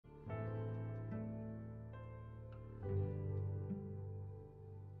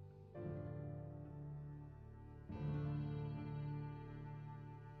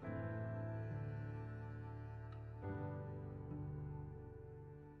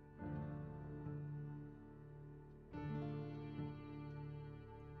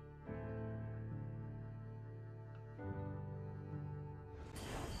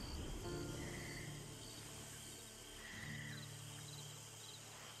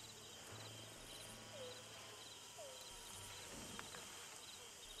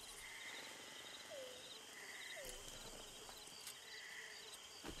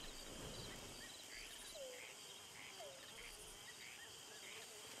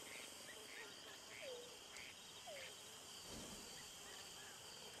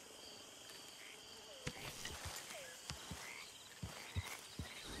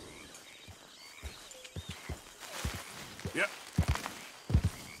Yep.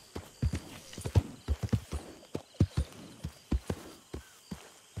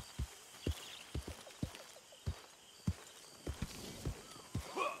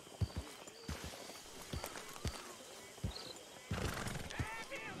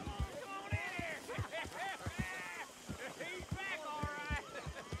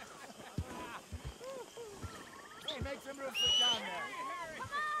 Make some room for John there. Come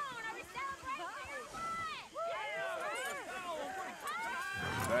on, are we celebrating?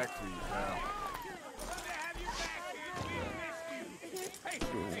 Back to you, pal. Good to have you back here. We missed you. Hey,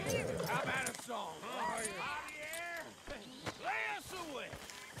 how about a song? RDR, lay us away.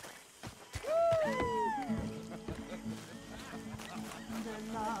 De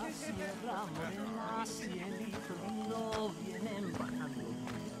la sierra morena, cielito lindo, vienen bajando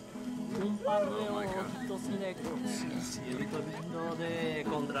un par de ojitos negros y cielito lindo de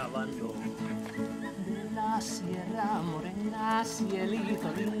contrabando. De la sierra morena,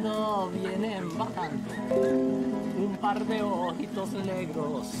 cielito lindo, vienen bajando un par de ojitos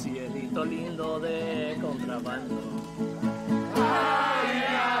negros, cielito lindo de contrabando. Ay,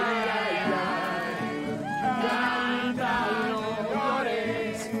 ay, ay, ay, canta y no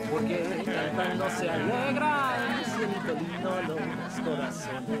llores, porque cantando se alegran, cielito lindo los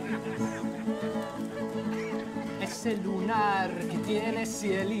corazones. Ese lunar que tiene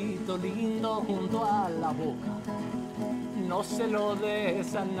cielito lindo junto a la boca, no se lo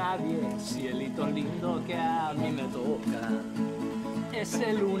des a nadie, cielito lindo que a mí me toca.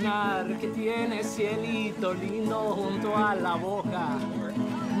 Ese lunar que tiene cielito lindo junto a la boca,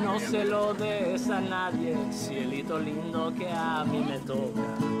 no se lo des a nadie, cielito lindo que a mí me toca.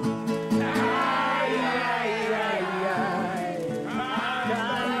 Ay, ay, ay, ay,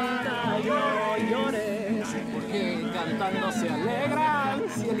 canta y no llores, porque cantando se alegran,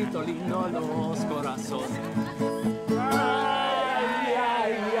 cielito lindo los corazones. Ay,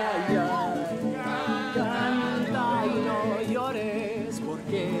 ay, ay, ay, canta y no llores,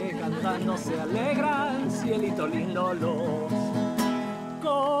 porque cantando se alegran, cielito lindo los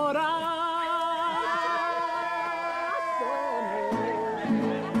corazones.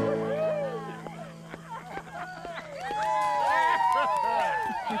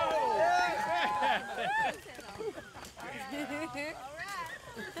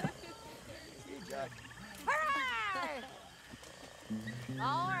 Hooray!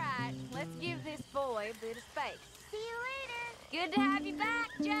 All right, let's give this boy a bit of space. See you later. Good to have you back,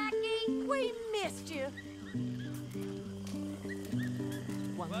 Jackie. We missed you.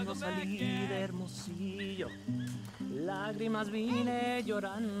 Cuando salí de Hermosillo, lágrimas vine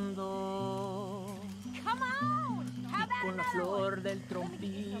llorando. Come on. How about Con la another flor one? del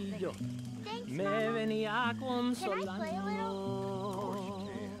trompillo Thanks, me Mama. venía Can I play a consolando.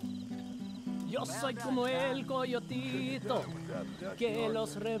 Yo soy como el coyotito que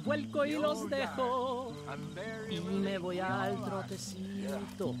los revuelco y los dejo y me voy al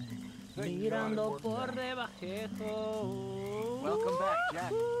trotecito mirando por debajejo. Welcome back,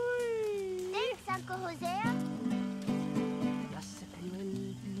 Jack. Thanks, Uncle Hosea. Ya se cayó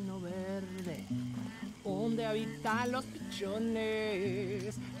el pino verde donde habitan los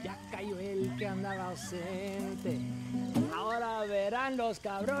pichones. Ya cayó el que andaba ausente. Ahora verán los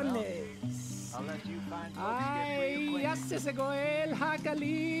cabrones. I'll let you find Ay, ya se secó el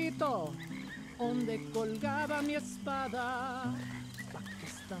jacalito donde colgaba mi espada. ¿Pa' qué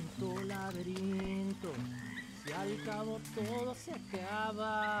es tanto laberinto si al cabo todo se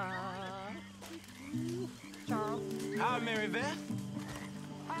acaba? Hi, Mary Beth.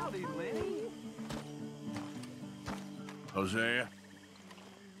 Howdy, Lenny. Hosea,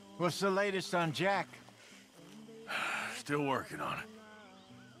 What's the latest on Jack? still working on it.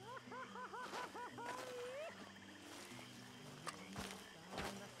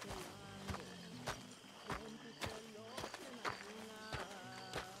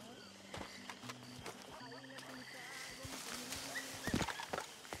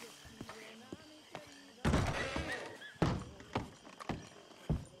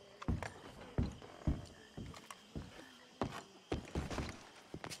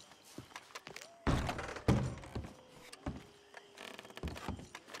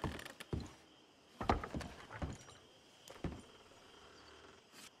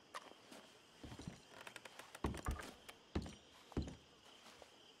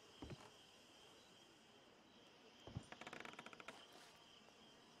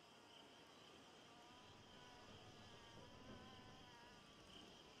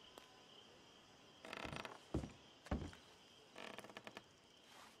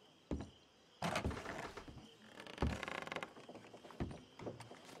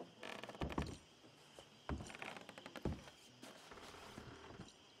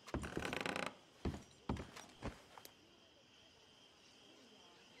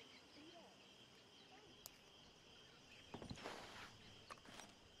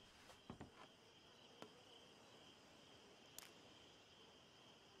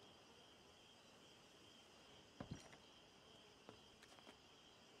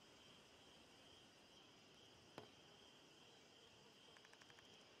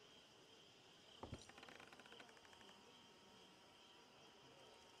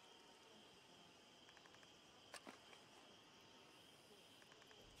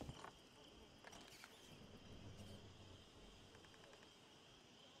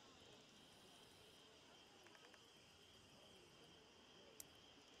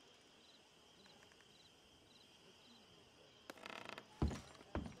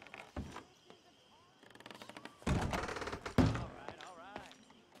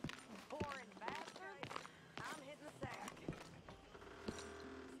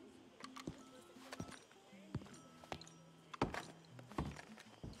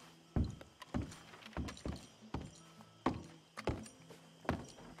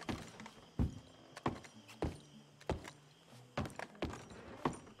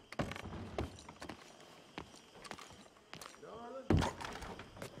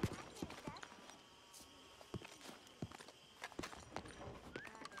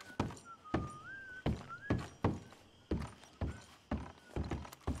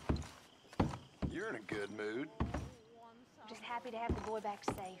 in a good mood. Just happy to have the boy back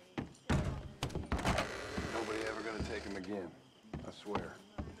safe. Nobody ever gonna take him again. I swear.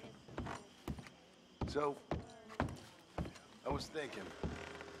 So, I was thinking,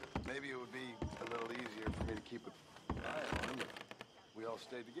 maybe it would be a little easier for me to keep an eye on him if we all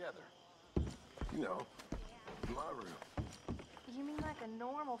stayed together. You know, in my room. You mean like a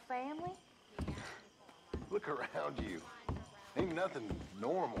normal family? Look around you. Ain't nothing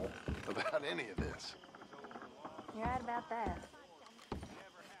normal about any of this. You're right about that.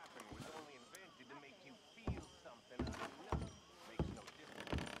 Never happened. Was only invented to make you feel something. Nothing makes no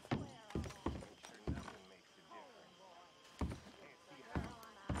difference. I'm sure nothing makes a difference. Can't see how.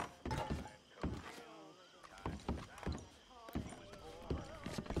 That comes in, time goes out. He was born,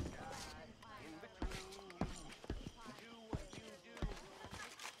 he died. In between you do what you do.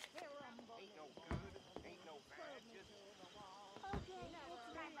 Ain't no good, ain't no bad, just Okay, it's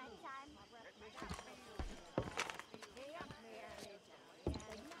night time. that makes you feel.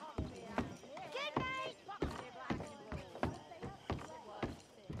 Good night!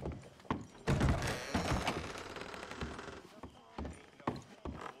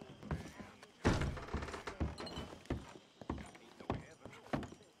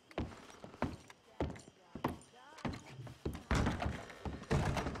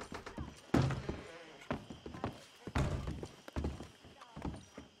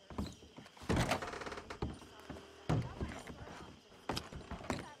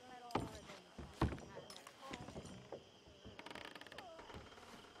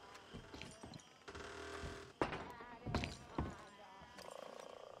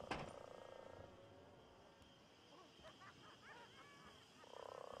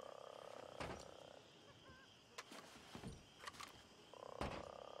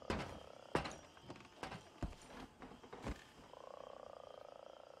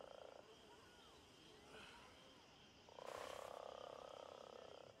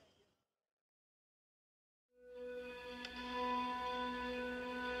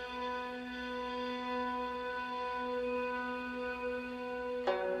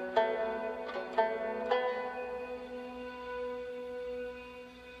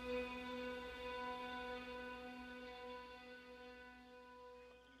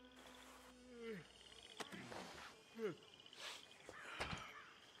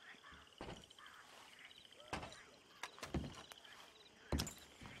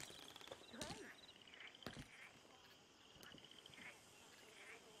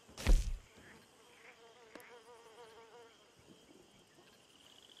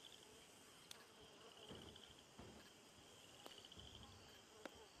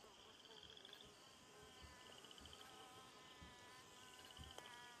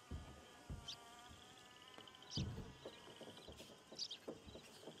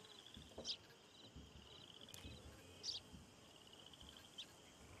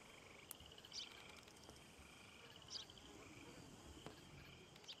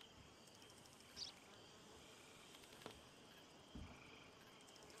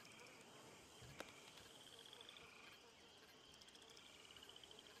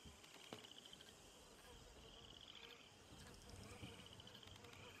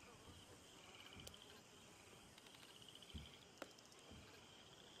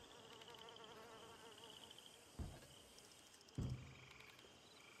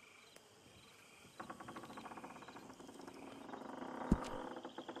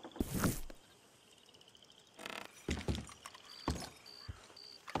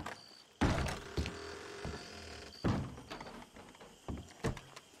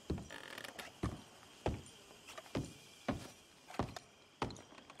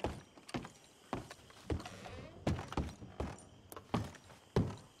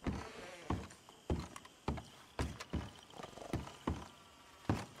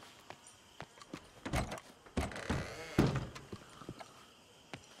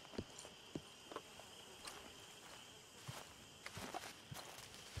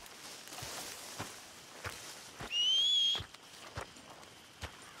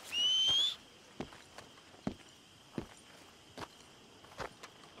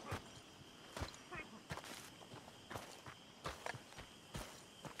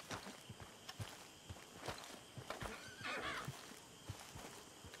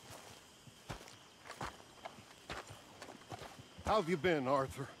 How have you been,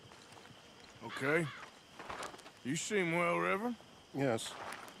 Arthur? Okay. You seem well, Reverend. Yes.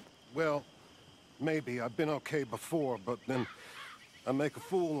 Well, maybe. I've been okay before, but then I make a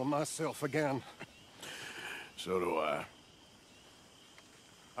fool of myself again. So do I.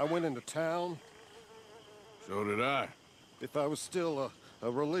 I went into town. So did I. If I was still a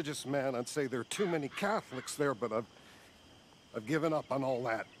religious man, I'd say there are too many Catholics there, but I've given up on all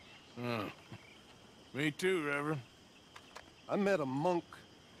that. Me too, Reverend. I met a monk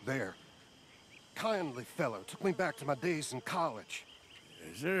there. Kindly fellow, took me back to my days in college.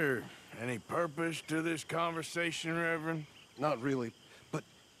 Is there any purpose to this conversation, Reverend? Not really, but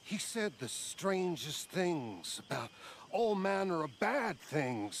he said the strangest things about all manner of bad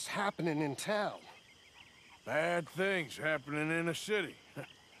things happening in town. Bad things happening in a city.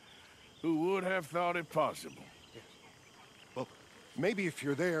 Who would have thought it possible? Well, maybe if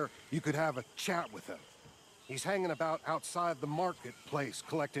you're there, you could have a chat with him. He's hanging about outside the marketplace,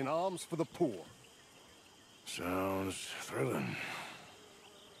 collecting alms for the poor. Sounds thrilling.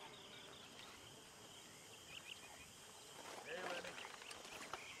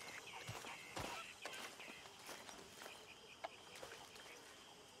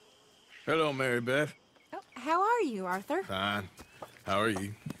 Hello, Mary Beth. Oh, how are you, Arthur? Fine. How are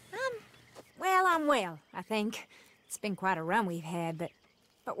you? Well, I'm well, I think. It's been quite a run we've had,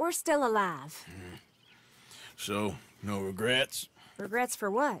 but we're still alive. So, no regrets? Regrets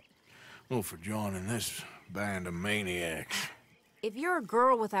for what? Well, for joining this band of maniacs. If you're a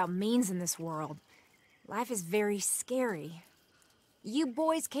girl without means in this world, life is very scary. You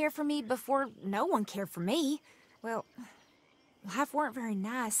boys cared for me before no one cared for me. Well, life weren't very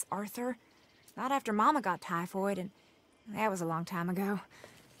nice, Arthur. Not after Mama got typhoid, and that was a long time ago.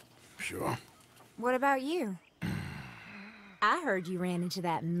 Sure. What about you? I heard you ran into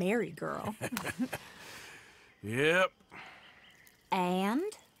that Mary girl. Yep. And?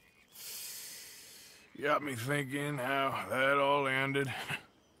 Got me thinking how that all ended.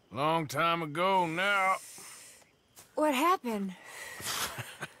 Long time ago now. What happened?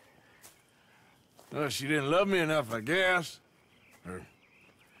 Well, she didn't love me enough, I guess. Or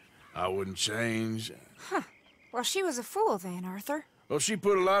I wouldn't change. Well, she was a fool then, Arthur. Well, she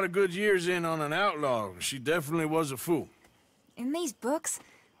put a lot of good years in on an outlaw. She definitely was a fool. In these books,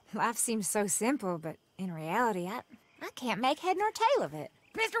 life seems so simple, but in reality, I can't make head nor tail of it.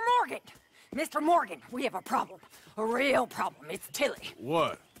 Mr. Morgan! Mr. Morgan, we have a problem. A real problem. It's Tilly.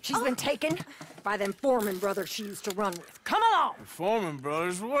 What? She's been taken by them Foreman brothers she used to run with. Come along! The Foreman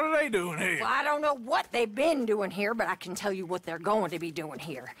brothers, what are they doing here? Well, I don't know what they've been doing here, but I can tell you what they're going to be doing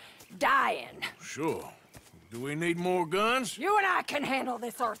here. Dying. Sure. Do we need more guns? You and I can handle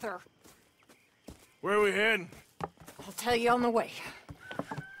this, Arthur. Where are we heading? I'll tell you on the way.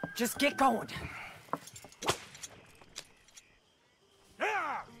 Just get going.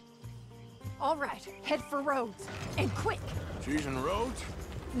 All right, head for Rhodes. And quick! She's in the roads?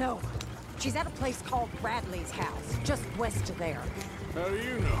 No, she's at a place called Bradley's house, just west of there. How do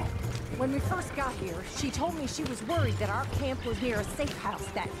you know? When we first got here, she told me she was worried that our camp was near a safe house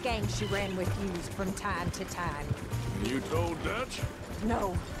that gang she ran with used from time to time. You told Dutch?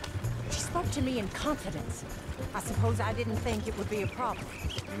 No. She spoke to me in confidence. I suppose I didn't think it would be a problem.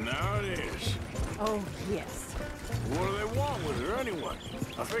 Now it is. Oh, yes. What do they want with her anyway?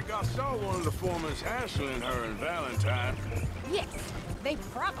 I think I saw one of the foremans hassling her and Valentine. Yes, they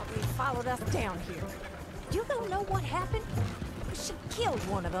probably followed us down here. You don't know what happened? She killed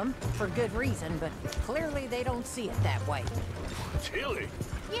one of them, for good reason, but clearly they don't see it that way. Tilly?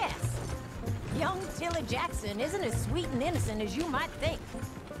 Yes. Young Tilly Jackson isn't as sweet and innocent as you might think.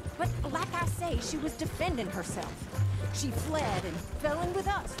 But like I say, she was defending herself. She fled and fell in with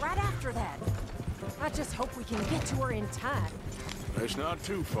us right after that. I just hope we can get to her in time. It's not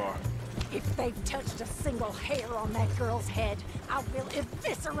too far. If they've touched a single hair on that girl's head, I will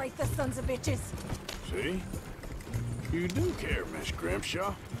eviscerate the sons of bitches. See? You do care, Miss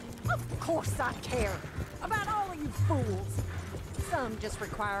Grimshaw. Of course I care. About all of you fools. Some just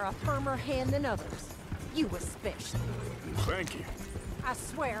require a firmer hand than others. You especially. Thank you. I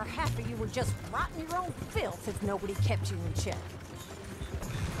swear half of you were just rotting your own filth if nobody kept you in check.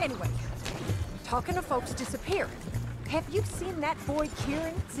 Anyway, talking of folks disappearing, have you seen that boy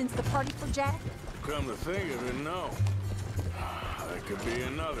Kieran since the party for Jack? Come to think of it, no. That could be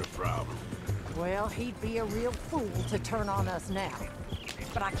another problem. Well, he'd be a real fool to turn on us now.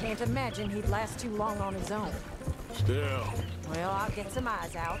 But I can't imagine he'd last too long on his own. Still. Well, I'll get some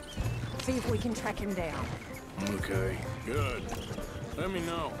eyes out. See if we can track him down. Okay, good. Let me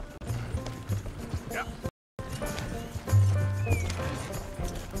know. Yep.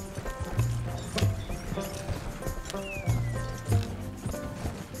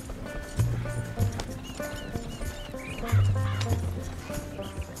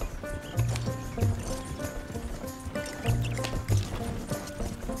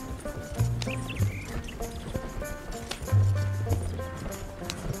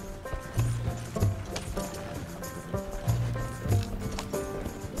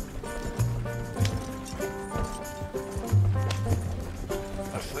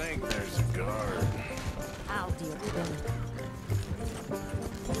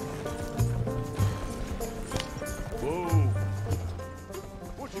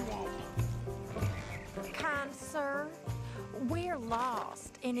 What you want? Kind sir, we're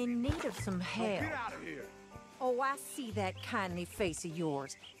lost and in need of some help. Get out of here. Oh, I see that kindly face of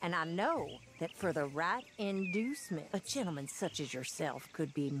yours, and I know that for the right inducement, a gentleman such as yourself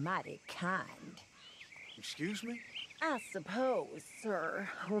could be mighty kind. Excuse me? I suppose, sir,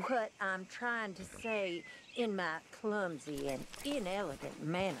 what I'm trying to say in my clumsy and inelegant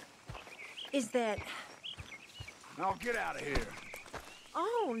manner is that... Now get out of here.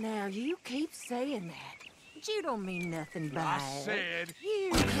 Oh, now you keep saying that. But you don't mean nothing by I it. said...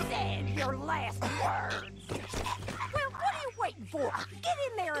 You said your last words. Well, what are you waiting for? Get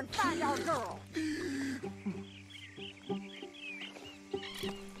in there and find our girl.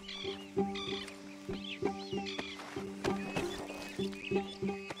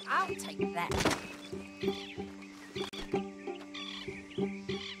 I'll take that.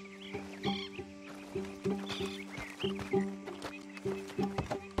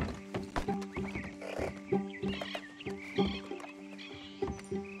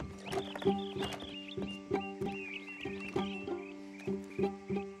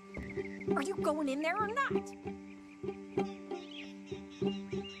 Are you going in there or not?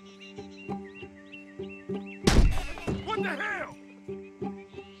 What the hell?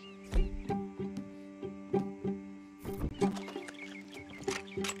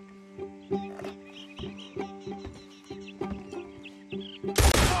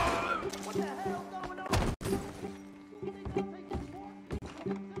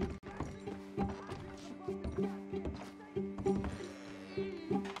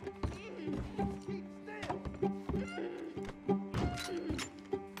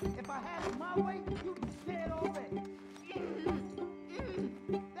 If I had it my way, you'd be dead already.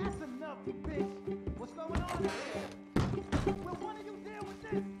 That's enough, you bitch. What's going on out here? Will one of you deal with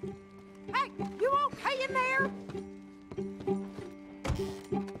this? Hey, you okay in there?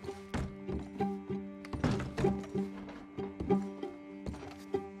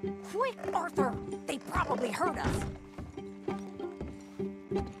 Quick, Arthur! They probably heard us.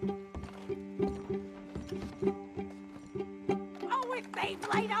 Oh, if they've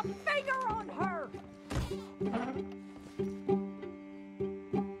laid a finger on her!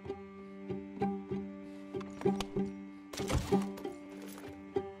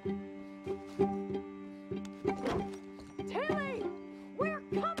 Tilly! We're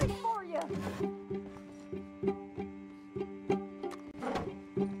coming for you!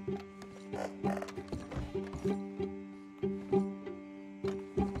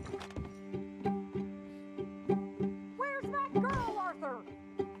 Where's that girl, Arthur?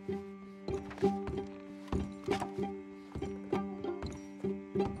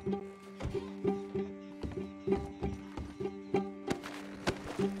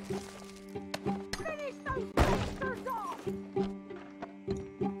 Finish those bastards off!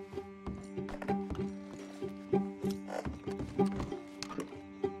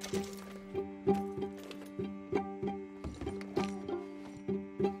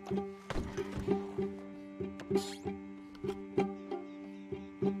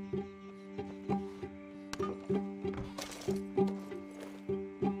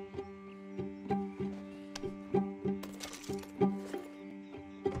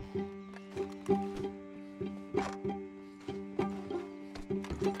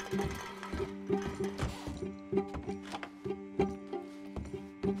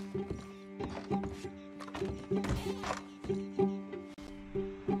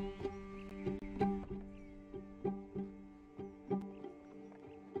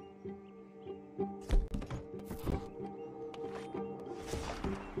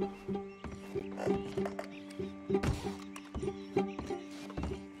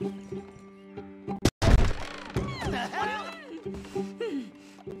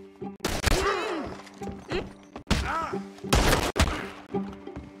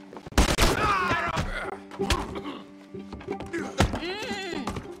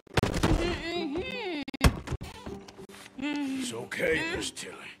 It's okay, Miss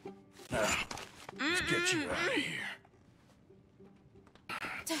Tilly. Now, let's get you out of here.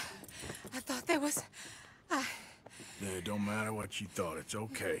 I thought there was... It don't matter what you thought. It's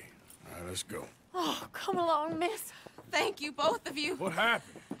okay. All right, let's go. Oh, come along, miss. Thank you, both of you. What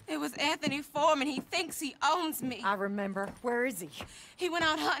happened? It was Anthony Foreman. He thinks he owns me. I remember. Where is he? He went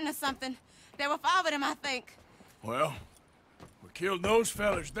out hunting or something. There were 5 of them, I think. Well, we killed those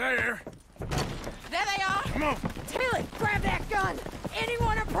fellas there. There they are. Come on. Tilly, grab that gun!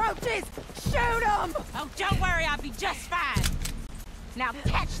 Anyone approaches, shoot them! Oh, don't worry. I'll be just fine. Now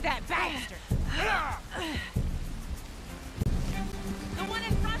catch that bastard. The one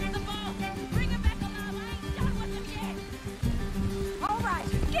in front of the boat. Bring him back alive. I ain't done with him yet. All right,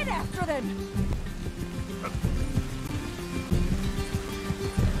 after them!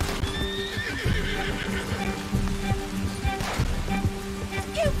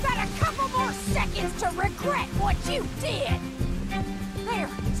 You've got a couple more seconds to regret what you did! There,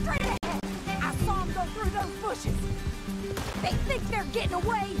 straight ahead! I saw them go through those bushes! They think they're getting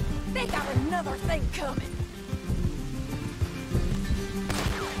away! They got another thing coming!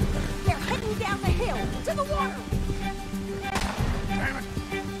 They're heading down the hill, to the water! Damn it!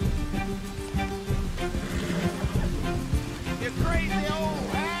 You crazy old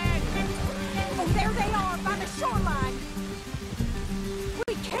hag! Oh, there they are, by the shoreline!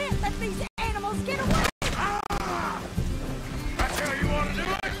 We can't let these animals get away! That's how you want to do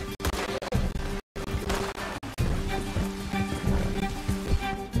it?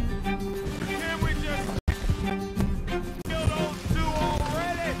 Can't we just kill those two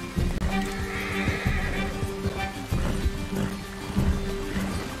already?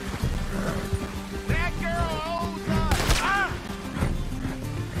 That girl owes us!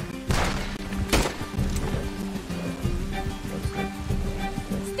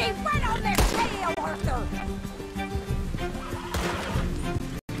 Stay right on their tail, Arthur!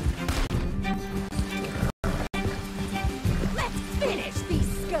 Let's finish these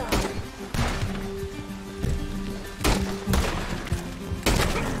scum!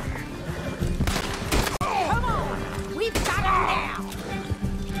 Come on! We've got them now!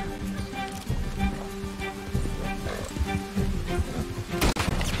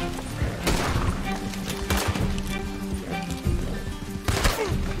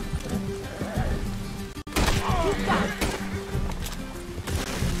 You've got it!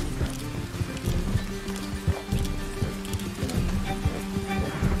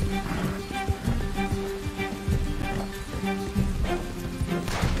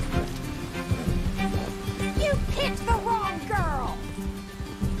 You picked the wrong girl!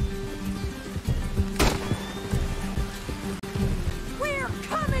 We're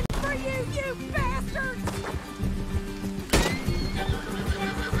coming for you, you bastards!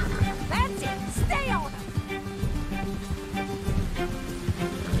 That's it! Stay on them!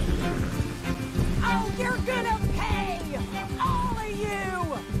 Oh, you're gonna pay! All of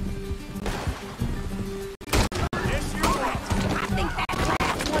you! I think that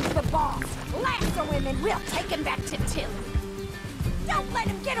last one's the boss. Lasso him and we'll take him back to Tilly. Don't let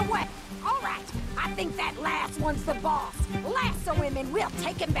him get away. All right, I think that last one's the boss. Lasso him and we'll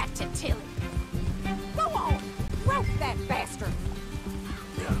take him back to Tilly. Go on, rope that bastard.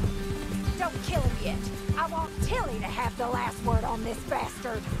 Don't kill him yet. I want Tilly to have the last word on this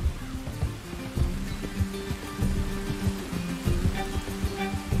bastard.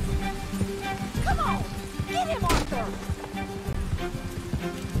 Come on, get him, Arthur.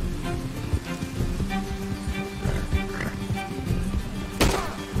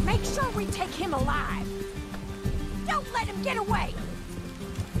 Make sure we take him alive. Don't let him get away.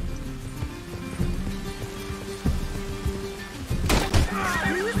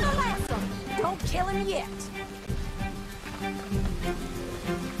 Use the lasso. Don't kill him yet.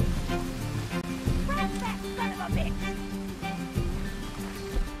 Grab that son of a bitch.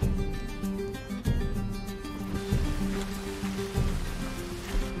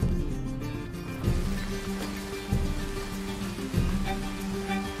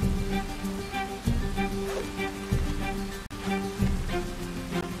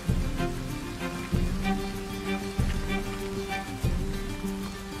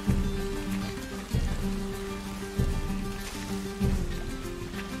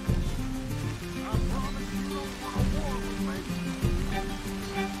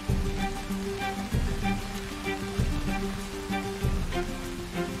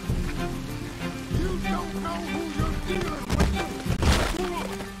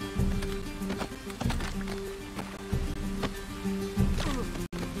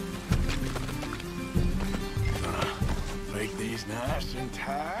 Make these nice and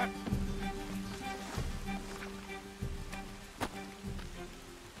tight.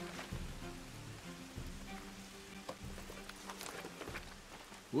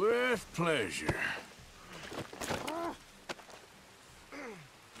 With pleasure.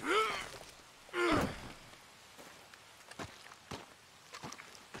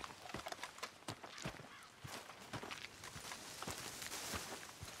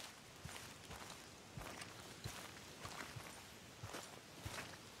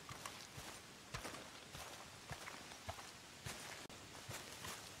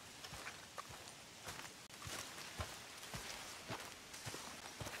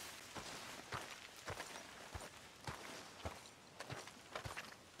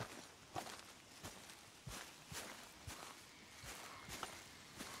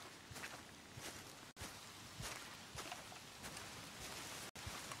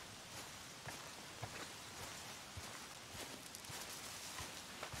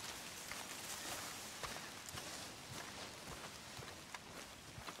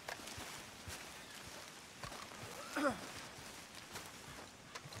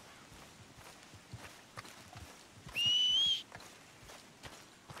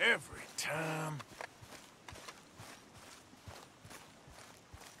 Every time.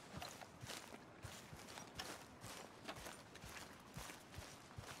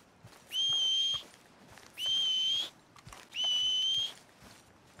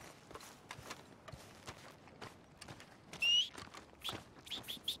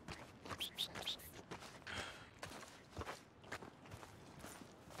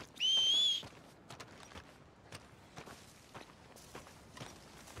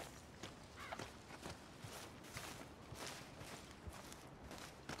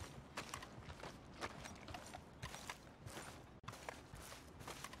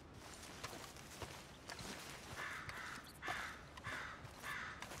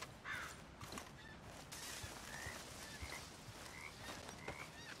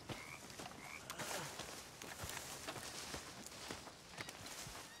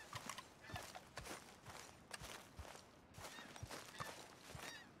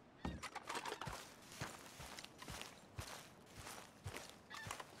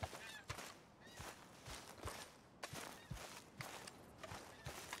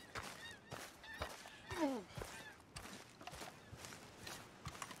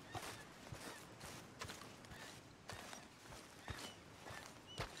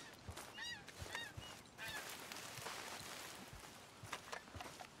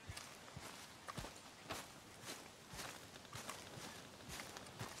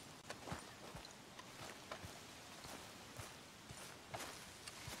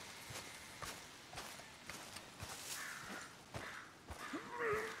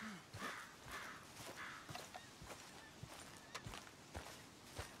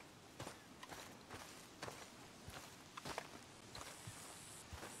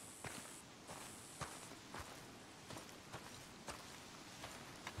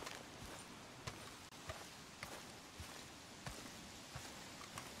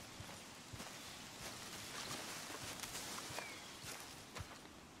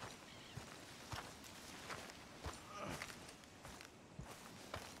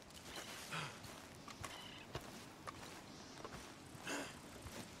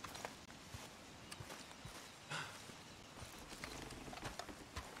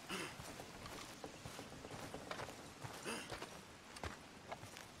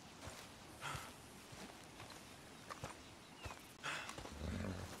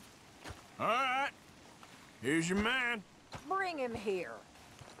 All right. Here's your man. Bring him here.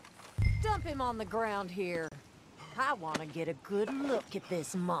 Dump him on the ground here. I want to get a good look at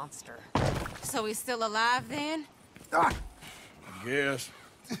this monster. So he's still alive then? I guess.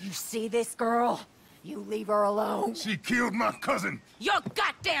 You see this girl? You leave her alone. She killed my cousin. Your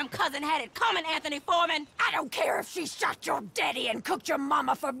goddamn cousin had it coming, Anthony Foreman! I don't care if she shot your daddy and cooked your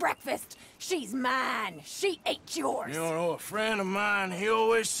mama for breakfast. She's mine. She ate yours. You know, a friend of mine, he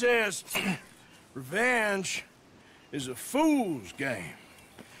always says, revenge is a fool's game.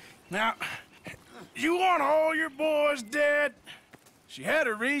 Now, you want all your boys dead? She had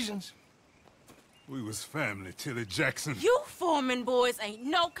her reasons. We was family, Tilly Jackson. You Foreman boys ain't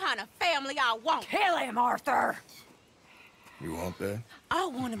no kind of family I want. Kill him, Arthur. You want that? I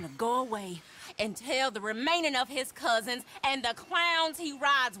want him to go away and tell the remaining of his cousins and the clowns he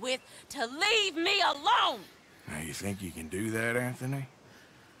rides with to leave me alone. Now, you think you can do that, Anthony?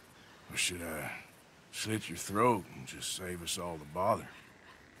 Or should I slit your throat and just save us all the bother?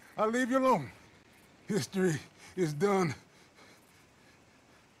 I'll leave you alone. History is done.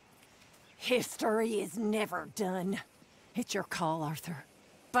 History is never done. It's your call, Arthur.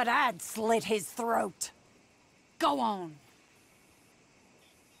 But I'd slit his throat. Go on.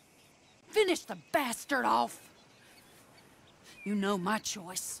 Finish the bastard off. You know my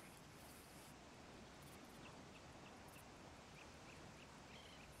choice.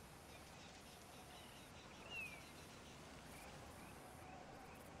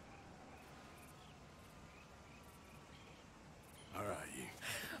 All right, you.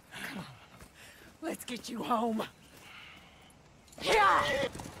 Let's get you home. Yeah!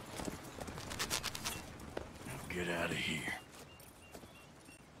 Get out of here.